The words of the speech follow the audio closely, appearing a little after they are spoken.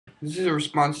This is a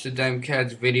response to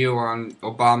Demcat's video on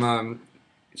Obama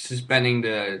suspending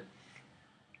the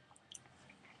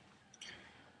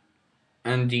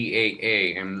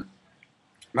NDAA, and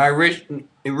my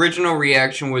original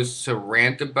reaction was to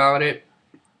rant about it,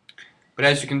 but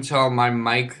as you can tell, my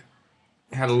mic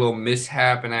had a little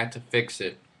mishap and I had to fix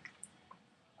it.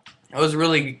 It was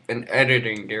really an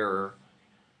editing error,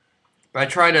 but I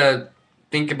tried to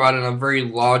think about it in a very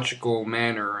logical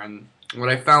manner, and what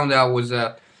I found out was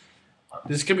that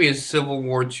this could be a Civil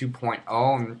War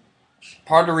 2.0, and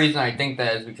part of the reason I think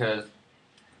that is because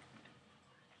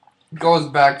it goes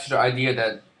back to the idea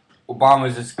that Obama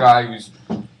is this guy who's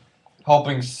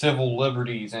helping civil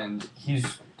liberties, and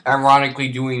he's ironically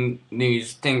doing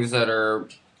these things that are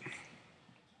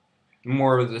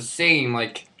more of the same,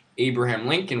 like Abraham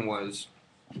Lincoln was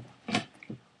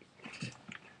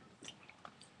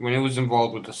when it was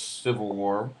involved with the Civil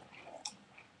War.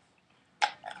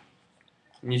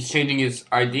 And he's changing his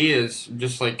ideas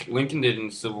just like Lincoln did in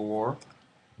the Civil War.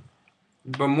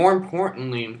 But more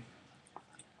importantly, and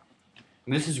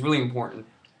this is really important,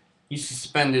 he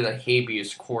suspended a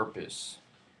habeas corpus.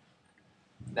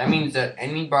 That means that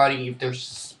anybody, if they're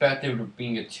suspected of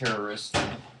being a terrorist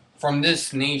from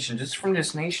this nation, just from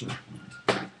this nation,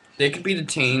 they could be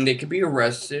detained, they could be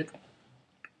arrested,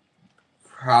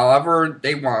 however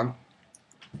they want.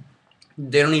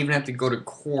 They don't even have to go to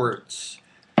courts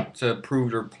to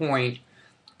prove their point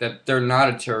that they're not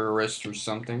a terrorist or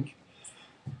something.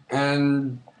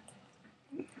 And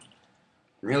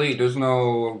really, there's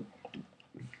no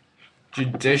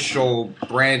judicial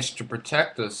branch to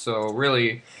protect us. So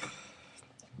really,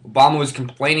 Obama was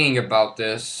complaining about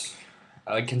this.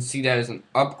 I can see that as an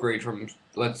upgrade from,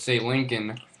 let's say,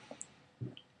 Lincoln.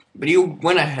 But he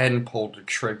went ahead and pulled the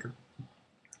trigger.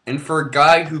 And for a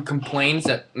guy who complains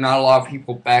that not a lot of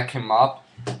people back him up,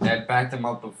 that backed him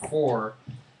up before,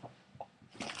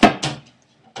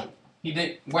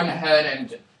 he went ahead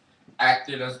and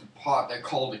acted as the pot that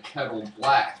called the kettle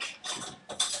black.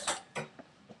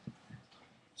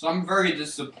 So I'm very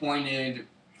disappointed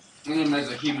in him as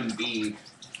a human being.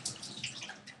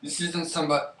 This isn't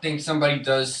something somebody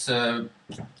does to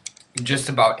just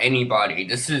about anybody.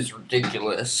 This is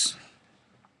ridiculous.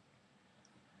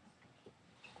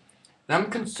 And I'm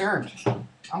concerned.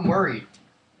 I'm worried.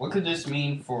 What could this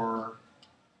mean for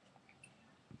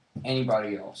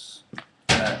anybody else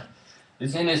that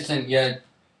is innocent yet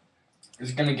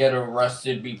is going to get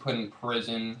arrested, be put in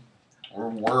prison,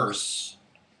 or worse,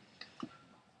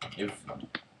 if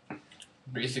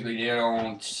basically they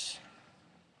don't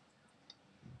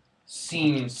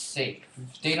seem safe.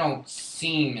 If they don't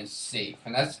seem as safe,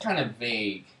 and that's kind of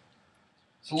vague.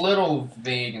 It's a little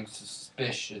vague and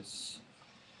suspicious.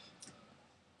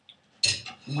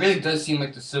 It really does seem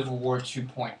like the Civil War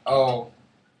 2.0,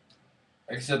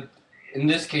 except in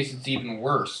this case it's even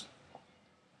worse.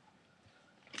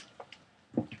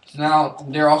 So now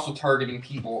they're also targeting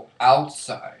people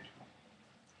outside.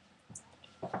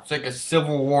 It's like a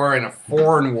civil war and a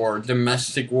foreign war,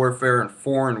 domestic warfare and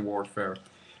foreign warfare.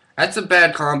 That's a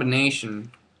bad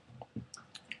combination.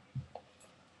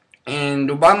 And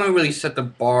Obama really set the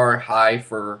bar high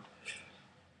for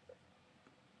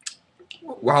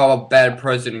how a bad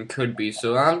president could be.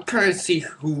 So I'm trying to see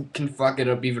who can fuck it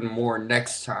up even more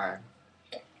next time.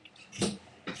 And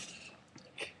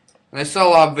I saw a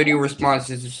lot of video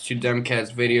responses to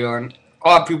Demcat's video, and a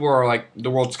lot of people are like, the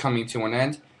world's coming to an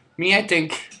end. Me, I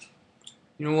think,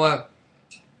 you know what?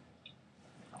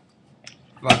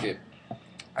 Fuck it.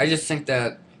 I just think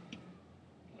that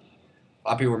a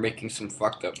lot of people are making some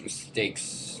fucked up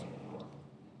mistakes.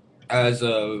 As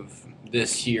of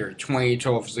this year,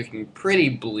 2012 is looking pretty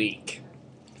bleak.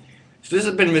 So this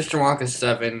has been Mr. Wonka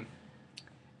 7,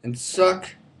 and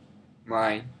suck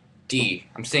my D.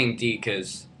 I'm saying D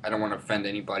because I don't want to offend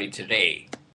anybody today.